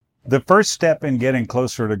The first step in getting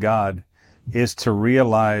closer to God is to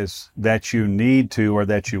realize that you need to or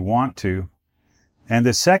that you want to. And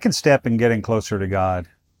the second step in getting closer to God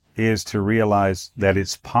is to realize that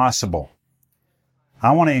it's possible.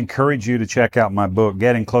 I want to encourage you to check out my book,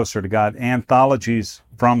 Getting Closer to God, Anthologies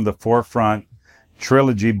from the Forefront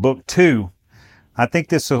Trilogy, Book 2. I think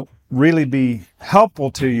this will really be helpful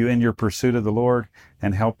to you in your pursuit of the Lord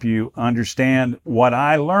and help you understand what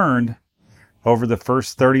I learned over the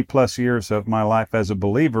first 30 plus years of my life as a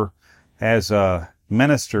believer, as a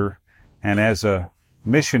minister, and as a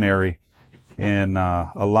missionary in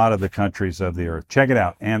a lot of the countries of the earth. Check it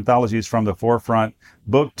out. Anthologies from the Forefront,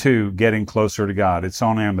 Book 2, Getting Closer to God. It's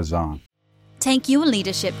on Amazon. Take your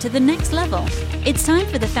leadership to the next level. It's time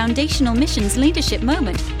for the Foundational Missions Leadership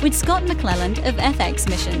Moment with Scott McClelland of FX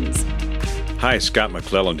Missions. Hi, Scott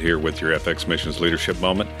McClelland here with your FX Missions Leadership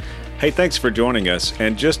Moment. Hey, thanks for joining us.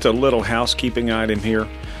 And just a little housekeeping item here.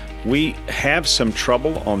 We have some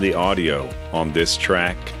trouble on the audio on this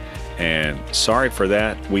track, and sorry for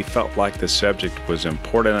that. We felt like the subject was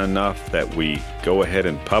important enough that we go ahead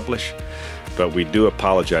and publish, but we do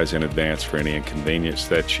apologize in advance for any inconvenience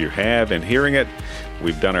that you have in hearing it.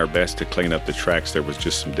 We've done our best to clean up the tracks. There was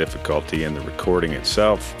just some difficulty in the recording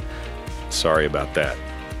itself. Sorry about that.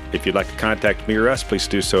 If you'd like to contact me or us, please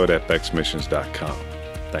do so at fxmissions.com.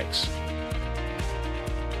 Thanks.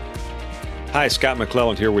 Hi, Scott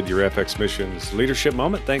McClelland here with your FX Missions Leadership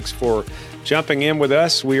Moment. Thanks for jumping in with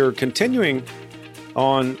us. We are continuing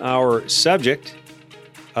on our subject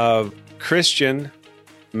of Christian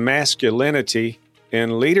masculinity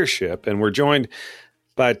in leadership, and we're joined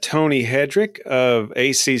by Tony Hedrick of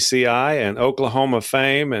ACCI and Oklahoma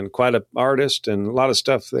fame, and quite an artist and a lot of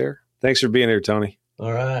stuff there. Thanks for being here, Tony.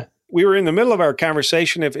 All right. We were in the middle of our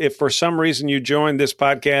conversation. If for some reason you joined this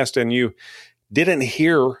podcast and you didn't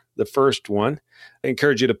hear the first one, I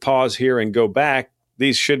encourage you to pause here and go back.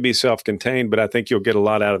 These should be self-contained, but I think you'll get a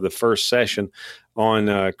lot out of the first session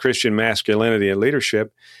on Christian masculinity and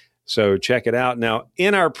leadership. So check it out. Now,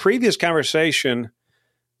 in our previous conversation,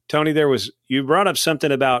 Tony, you brought up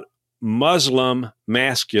something about Muslim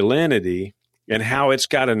masculinity and how it's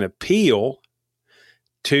got an appeal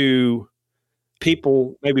to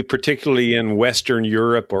people, maybe particularly in Western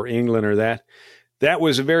Europe or England or that. That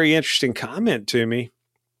was a very interesting comment to me.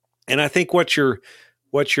 And I think what you're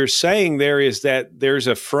saying there is that there's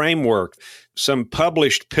a framework, some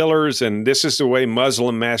published pillars, and this is the way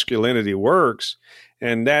Muslim masculinity works.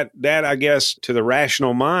 And that I guess, to the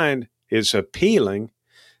rational mind is appealing.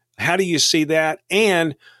 How do you see that?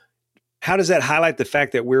 And how does that highlight the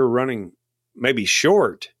fact that we're running maybe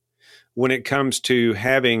short when it comes to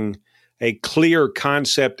having a clear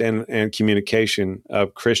concept and communication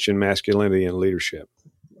of Christian masculinity and leadership?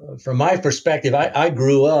 From my perspective, I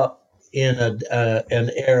grew up in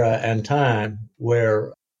an era and time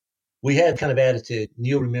where we had kind of attitude, and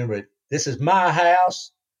you'll remember it. This is my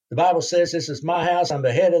house. The Bible says this is my house. I'm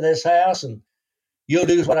the head of this house, and you'll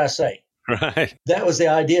do what I say. Right. That was the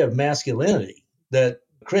idea of masculinity, that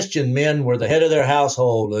Christian men were the head of their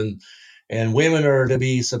household, and women are to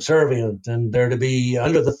be subservient, and they're to be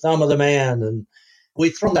under the thumb of the man. And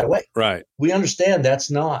we've thrown that away. Right. We understand that's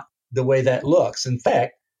not the way that looks. In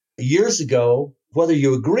fact, years ago, whether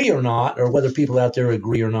you agree or not, or whether people out there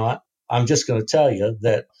agree or not, I'm just going to tell you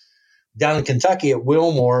that down in Kentucky at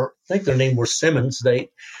Wilmore, I think their name was Simmons.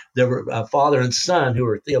 They were a father and son who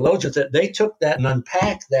were theologians. That they took that and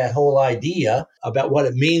unpacked that whole idea about what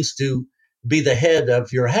it means to be the head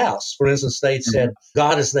of your house. For instance, they said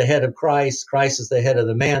God is the head of Christ, Christ is the head of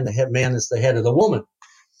the man is the head of the woman.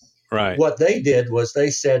 Right. What they did was they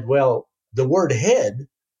said, well, the word head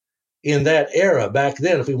in that era back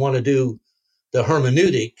then, if we want to do the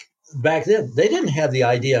hermeneutic, back then, they didn't have the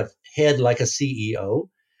idea of head like a CEO.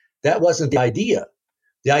 That wasn't the idea.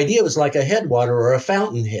 The idea was like a headwater or a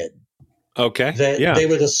fountainhead. Okay. They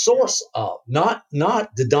were the source of, not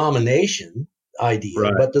the domination idea,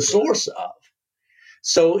 right, but the source of.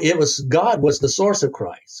 So it was God was the source of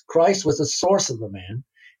Christ. Christ was the source of the man,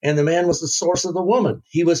 and the man was the source of the woman.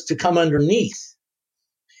 He was to come underneath.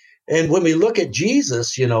 And when we look at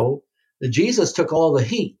Jesus, Jesus took all the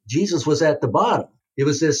heat. Jesus was at the bottom. It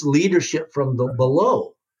was this leadership from the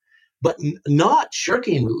below, but not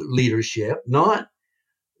shirking leadership, not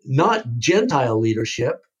Gentile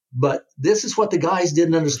leadership. But this is what the guys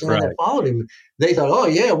didn't understand that followed him. They thought, oh,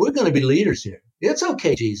 yeah, we're going to be leaders here. It's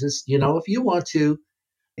okay, Jesus. If you want to,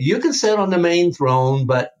 you can sit on the main throne,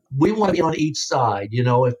 but we want to be on each side,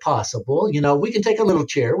 if possible. We can take a little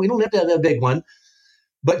chair. We don't have to have a big one.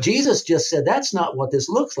 But Jesus just said, that's not what this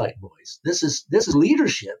looks like, boys. This is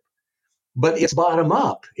leadership, but it's bottom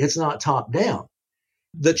up. It's not top down.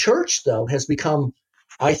 The church, though, has become,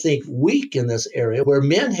 I think, weak in this area where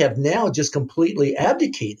men have now just completely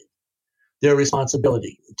abdicated their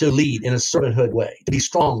responsibility to lead in a servanthood way, to be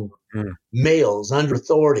strong males under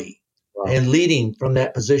authority and leading from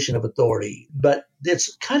that position of authority. But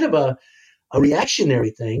it's kind of a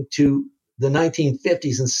reactionary thing to the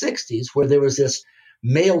 1950s and 60s where there was this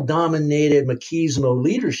male-dominated machismo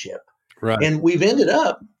leadership. Right. And we've ended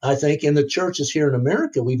up, I think, in the churches here in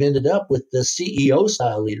America, we've ended up with the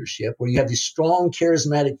CEO-style leadership where you have these strong,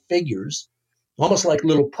 charismatic figures, almost like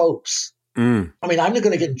little popes. I mean, I'm not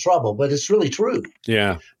going to get in trouble, but it's really true.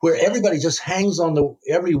 Yeah. Where everybody just hangs on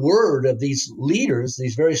every word of these leaders,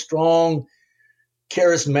 these very strong,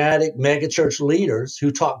 charismatic megachurch leaders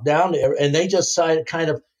who talk down to and they just kind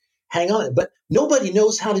of hang on. But nobody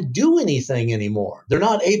knows how to do anything anymore. They're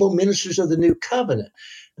not able ministers of the new covenant.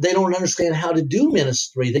 They don't understand how to do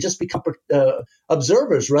ministry. They just become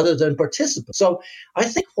observers rather than participants. So I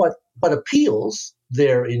think what appeals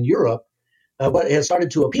there in Europe, what has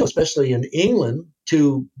started to appeal, especially in England,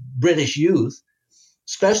 to British youth,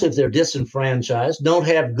 especially if they're disenfranchised, don't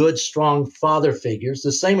have good, strong father figures.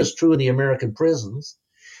 The same is true in the American prisons,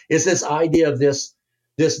 is this idea of this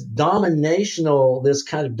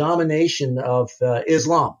kind of domination of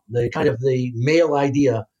Islam, the male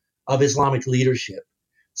idea of Islamic leadership.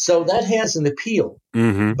 So that has an appeal.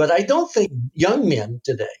 Mm-hmm. But I don't think young men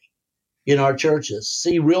today in our churches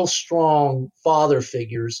see real strong father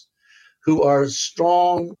figures who are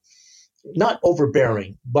strong, not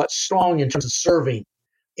overbearing, but strong in terms of serving.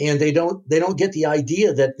 And they don't get the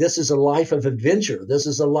idea that this is a life of adventure. This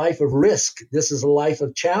is a life of risk. This is a life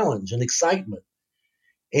of challenge and excitement.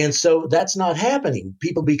 And so that's not happening.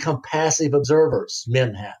 People become passive observers,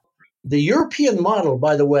 men have. The European model,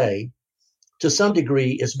 by the way, to some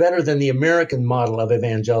degree, is better than the American model of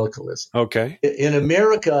evangelicalism. Okay. In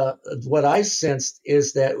America, what I sensed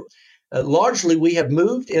is that largely we have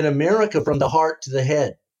moved in America from the heart to the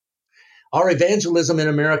head. Our evangelism in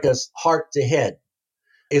America is heart to head.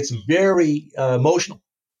 It's very emotional.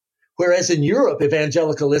 Whereas in Europe,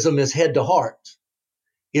 evangelicalism is head to heart.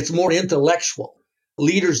 It's more intellectual.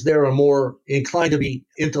 Leaders there are more inclined to be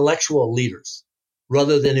intellectual leaders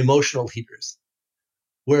rather than emotional leaders.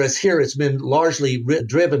 Whereas here it's been largely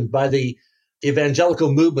driven by the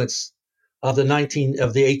evangelical movements of the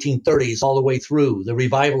 1830s all the way through, the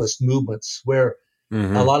revivalist movements, where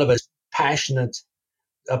a lot of us passionate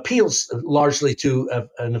appeals largely to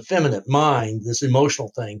an effeminate mind, this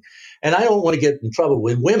emotional thing. And I don't want to get in trouble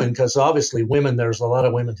with women because obviously there's a lot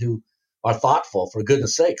of women who are thoughtful, for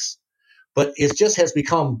goodness sakes. But it just has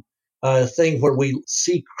become a thing where we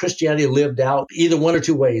see Christianity lived out either one or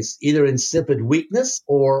two ways, either in insipid weakness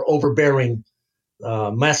or overbearing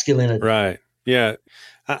masculinity. Right. Yeah.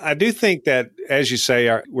 I do think that, as you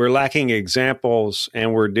say, we're lacking examples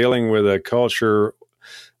and we're dealing with a culture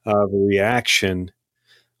of reaction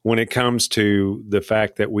when it comes to the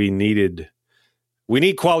fact that we need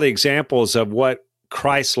quality examples of what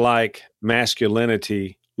Christ-like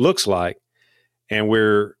masculinity looks like. And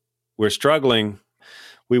we're struggling.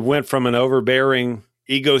 We went from an overbearing,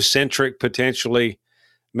 egocentric, potentially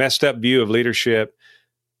messed up view of leadership.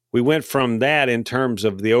 We went from that in terms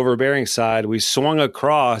of the overbearing side. We swung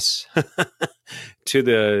across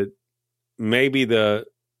to maybe the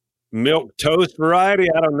milk toast variety.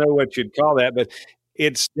 I don't know what you'd call that, but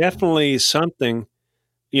it's definitely something,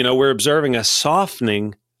 we're observing a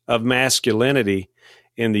softening of masculinity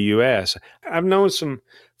in the U.S. I've known some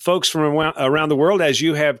folks from around the world, as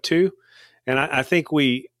you have too, and I think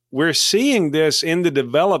we're seeing this in the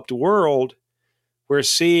developed world. We're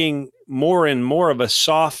seeing more and more of a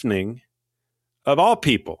softening of all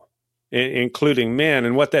people, including men.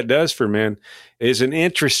 And what that does for men is an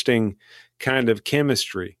interesting kind of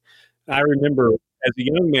chemistry. I remember as a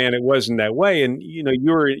young man, it wasn't that way. And,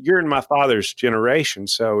 you're in my father's generation.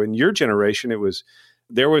 So in your generation,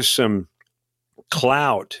 there was some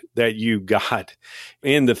clout that you got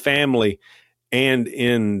in the family and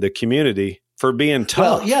in the community for being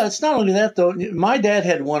tough. Well, yeah, it's not only that, though. My dad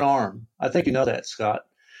had one arm. I think you know that, Scott.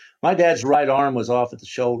 My dad's right arm was off at the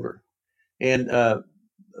shoulder. And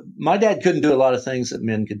my dad couldn't do a lot of things that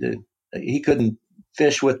men could do. He couldn't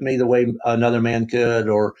fish with me the way another man could,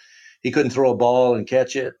 or he couldn't throw a ball and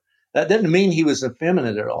catch it. That didn't mean he was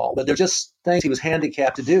effeminate at all, but they're just things he was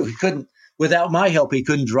handicapped to do. He couldn't, without my help, he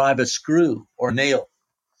couldn't drive a screw or nail.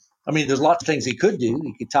 I mean, there's lots of things he could do.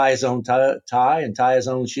 He could tie his own tie and tie his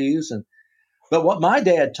own shoes. But what my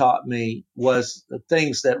dad taught me was the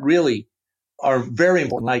things that really are very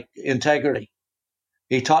important, like integrity.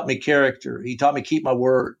 He taught me character. He taught me keep my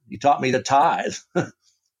word. He taught me to tithe.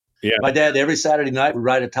 Yeah. My dad, every Saturday night, would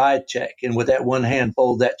write a tithe check, and with that one hand,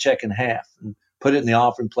 fold that check in half and put it in the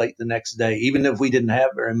offering plate the next day, even if we didn't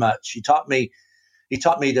have very much. He taught me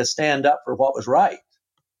to stand up for what was right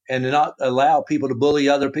and to not allow people to bully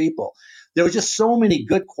other people. There were just so many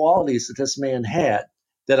good qualities that this man had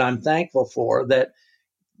that I'm thankful for, that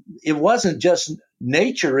it wasn't just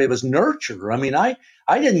nature, it was nurture. I mean, I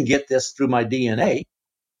didn't get this through my DNA.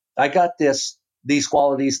 I got these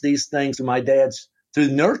qualities, these things from my dad's through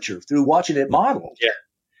nurture, through watching it modeled.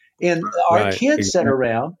 Yeah. And our kids sit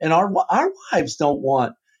around, and our wives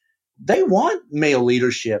they want male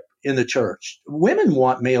leadership in the church. Women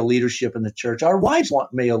want male leadership in the church. Our wives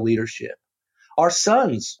want male leadership. Our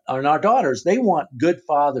sons and our daughters, they want good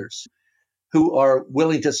fathers who are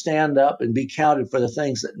willing to stand up and be counted for the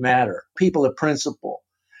things that matter, people of principle.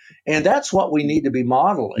 And that's what we need to be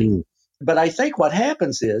modeling. But I think what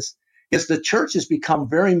happens is the church has become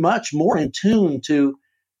very much more in tune to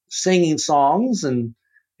singing songs and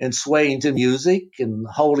swaying to music and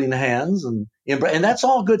holding hands and that's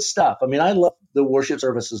all good stuff. I mean, I love the worship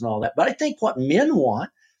services and all that. But I think what men want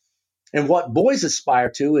and what boys aspire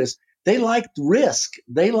to is they like risk.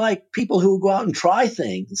 They like people who go out and try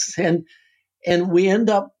things. And we end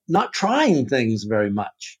up not trying things very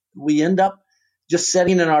much. We end up just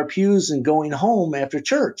sitting in our pews and going home after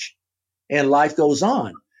church, and life goes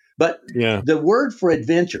on. But the word for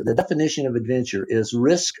adventure, the definition of adventure is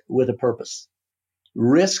risk with a purpose.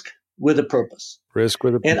 Risk with a purpose. Risk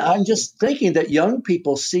with a purpose. And I'm just thinking that young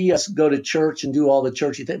people see us go to church and do all the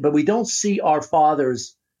churchy things, but we don't see our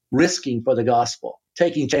fathers risking for the gospel,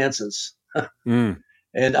 taking chances. And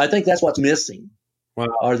I think that's what's missing. Wow.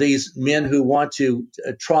 Are these men who want to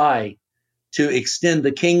try to extend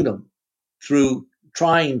the kingdom through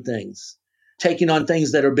trying things, taking on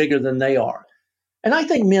things that are bigger than they are. And I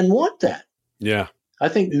think men want that. Yeah. I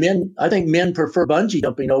think men prefer bungee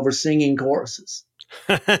jumping over singing choruses.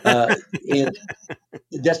 And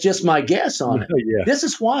that's just my guess on it. Yeah. This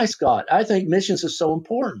is why, Scott, I think missions is so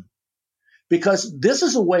important, because this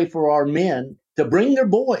is a way for our men to bring their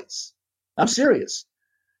boys. I'm serious.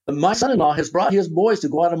 My son-in-law has brought his boys to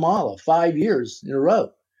Guatemala 5 years in a row.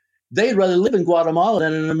 They'd rather live in Guatemala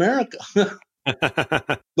than in America.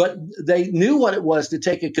 But they knew what it was to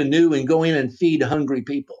take a canoe and go in and feed hungry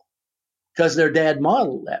people, because their dad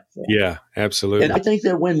modeled that for them. Yeah, absolutely. And I think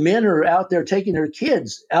that when men are out there taking their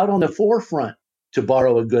kids out on the forefront, to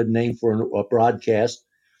borrow a good name for a broadcast,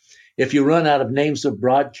 if you run out of names of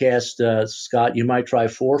broadcast, Scott, you might try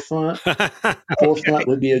Forefront. Forefront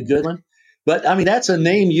would be a good one. But I mean, that's a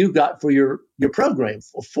name you got for your program,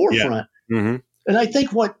 Forefront. Yeah. Mm-hmm. And I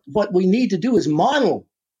think what we need to do is model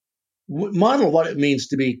what it means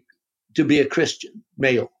to be a Christian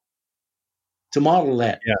male, to model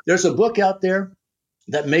that. Yeah. There's a book out there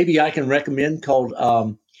that maybe I can recommend called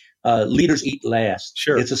Leaders Eat Last.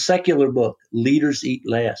 Sure. It's a secular book, Leaders Eat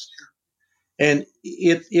Last. And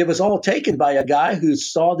it was all taken by a guy who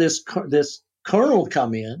saw this colonel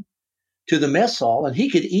come in to the mess hall, and he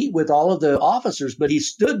could eat with all of the officers, but he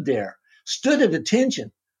stood at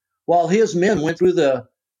attention while his men went through the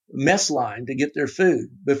mess line to get their food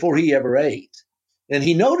before he ever ate. And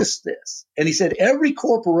he noticed this, and he said, every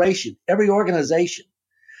corporation, every organization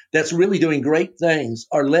that's really doing great things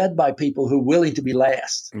are led by people who are willing to be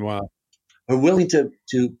last. Wow. Who are willing to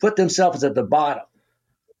put themselves at the bottom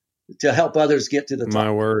to help others get to the top.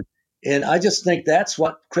 My word. And I just think that's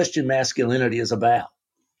what Christian masculinity is about.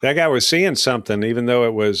 That guy was seeing something, even though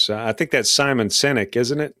it was, I think that's Simon Sinek,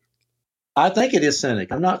 isn't it? I think it is Sinek.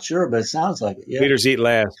 I'm not sure, but it sounds like it. Yeah. Leaders Eat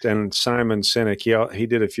Last, and Simon Sinek. He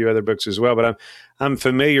did a few other books as well, but I'm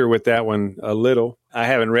familiar with that one a little. I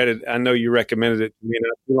haven't read it. I know you recommended it to me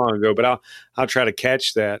not too long ago, but I'll try to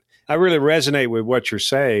catch that. I really resonate with what you're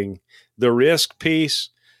saying. The risk piece,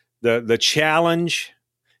 the challenge.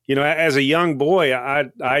 You know, as a young boy,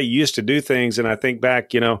 I used to do things, and I think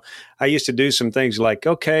back, I used to do some things like,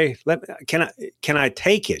 okay, can I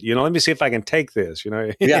take it? Let me see if I can take this.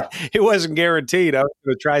 Yeah. It wasn't guaranteed. I was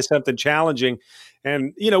going to try something challenging,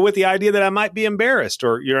 and with the idea that I might be embarrassed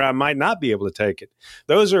or I might not be able to take it.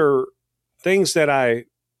 Those are things that I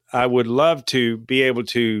would love to be able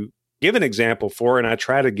to give an example for, and I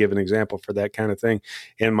try to give an example for that kind of thing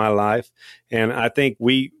in my life. And I think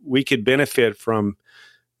we could benefit from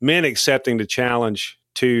men accepting the challenge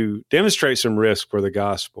to demonstrate some risk for the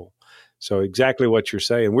gospel. So exactly what you're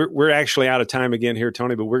saying. We're actually out of time again here,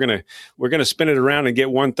 Tony, but we're gonna spin it around and get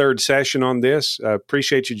 1/3 session on this.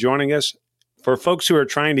 Appreciate you joining us. For folks who are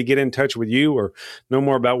trying to get in touch with you or know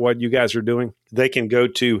more about what you guys are doing, they can go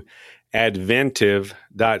to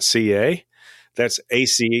adventive.ca. That's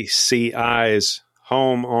ACCI's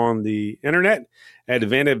home on the internet.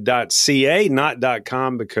 adventive.ca, not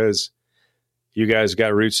 .com, because you guys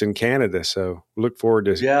got roots in Canada. So look forward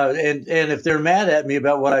to Yeah, and if they're mad at me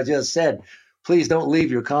about what I just said, please don't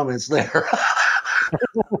leave your comments there.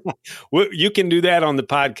 Well, you can do that on the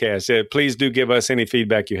podcast. Please do give us any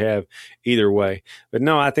feedback you have either way. But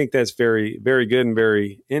no, I think that's very, very good and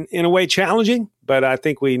very, in a way, challenging. But I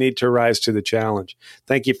think we need to rise to the challenge.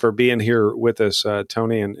 Thank you for being here with us,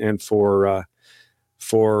 Tony, and for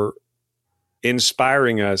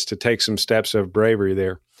inspiring us to take some steps of bravery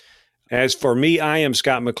there. As for me, I am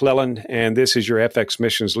Scott McClelland, and this is your FX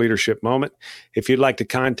Missions Leadership Moment. If you'd like to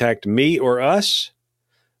contact me or us,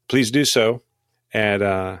 please do so at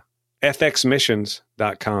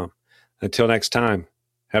fxmissions.com. Until next time,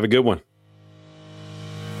 have a good one.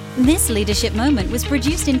 This leadership moment was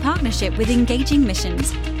produced in partnership with Engaging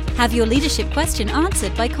Missions. Have your leadership question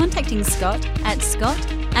answered by contacting Scott at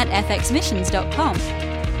fxmissions.com.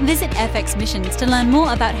 Visit FX Missions to learn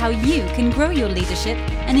more about how you can grow your leadership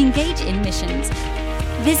and engage in missions.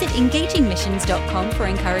 Visit engagingmissions.com for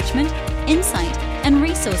encouragement, insight, and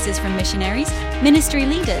resources from missionaries, ministry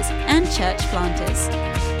leaders, and church planters.